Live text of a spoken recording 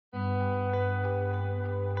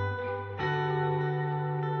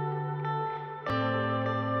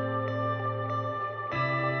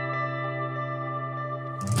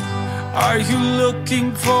Are you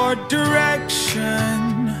looking for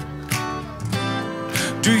direction?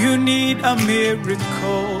 Do you need a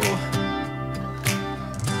miracle?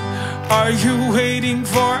 Are you waiting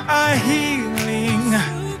for a healing?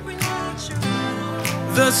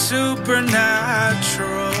 The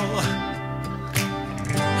supernatural.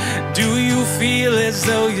 Do you feel as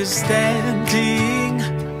though you're standing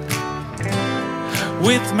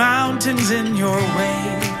with mountains in your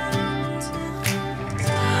way?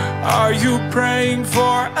 Are you praying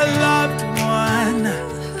for a loved one,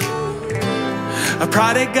 a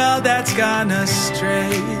prodigal that's gone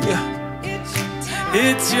astray?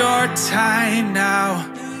 It's your time now,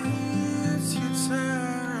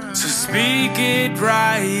 so speak it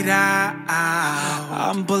right out.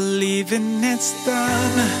 I'm believing it's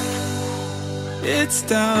done. It's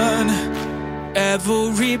done.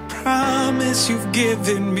 Every promise you've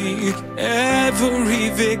given me, every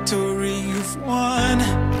victory you've won,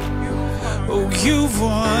 oh, you've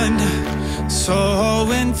won. So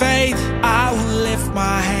in faith, I will lift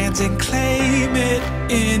my hands and claim it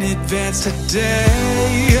in advance.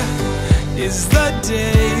 Today is the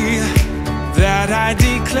day that I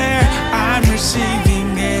declare I'm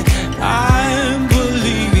receiving it. I'm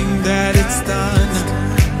believing that it's done.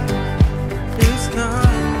 It's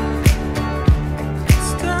done.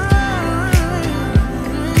 It's done.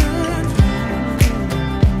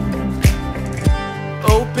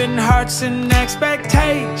 Open hearts and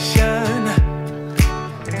expectation.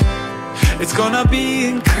 It's gonna be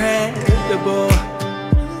incredible.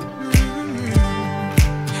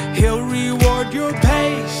 He'll reward your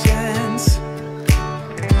patience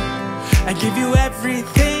and give you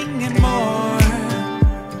everything and more.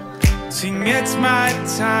 Sing, it's my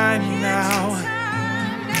time now,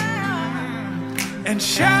 and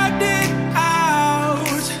shout it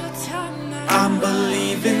out. I'm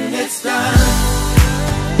believing it's done.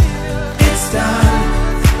 It's done.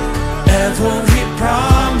 Every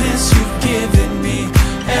promise you've given me,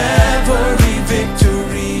 every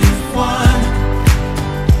victory you've won,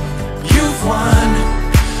 you've won.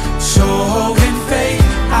 So in faith,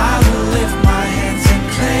 I will lift my hands and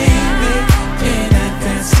claim it in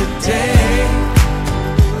advance. Today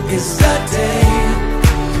is the day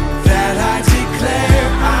that I declare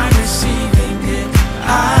I'm receiving it.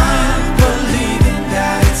 I'm believing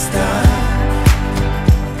that it's done.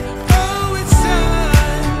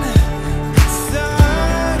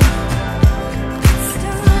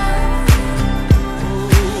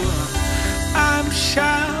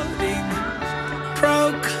 Shouting,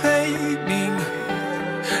 proclaiming,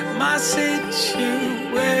 my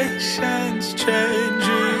situation's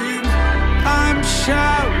changing. I'm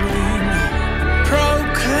shouting,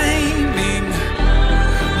 proclaiming,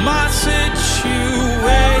 my situation's.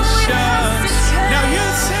 Now you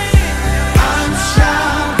sing it. I'm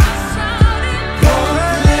shouting,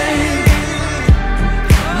 proclaiming,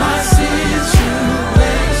 my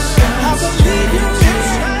situation. I believe you.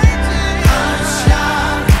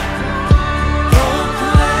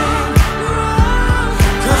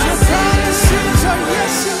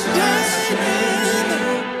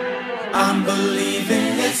 I'm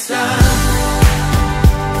believing it's done.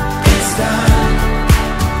 It's done.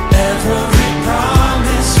 Every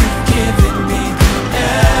promise you've given me,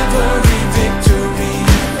 every victory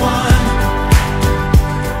you've won,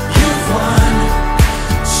 you've won.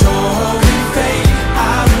 So in faith, I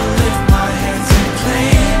will lift my hands and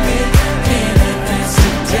claim it in advance.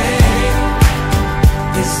 Today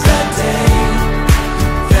is the day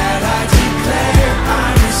that I declare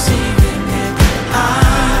I'm receiving it.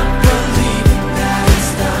 I'm believing that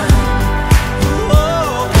it's done.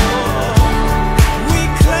 Oh, we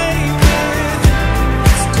claim it.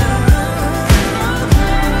 It's done.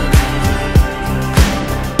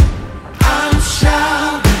 I'm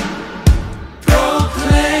shouting,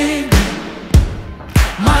 proclaim,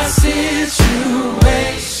 my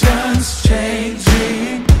situation's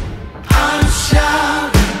changing. I'm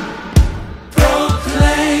shouting,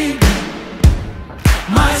 proclaim,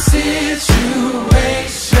 my situation.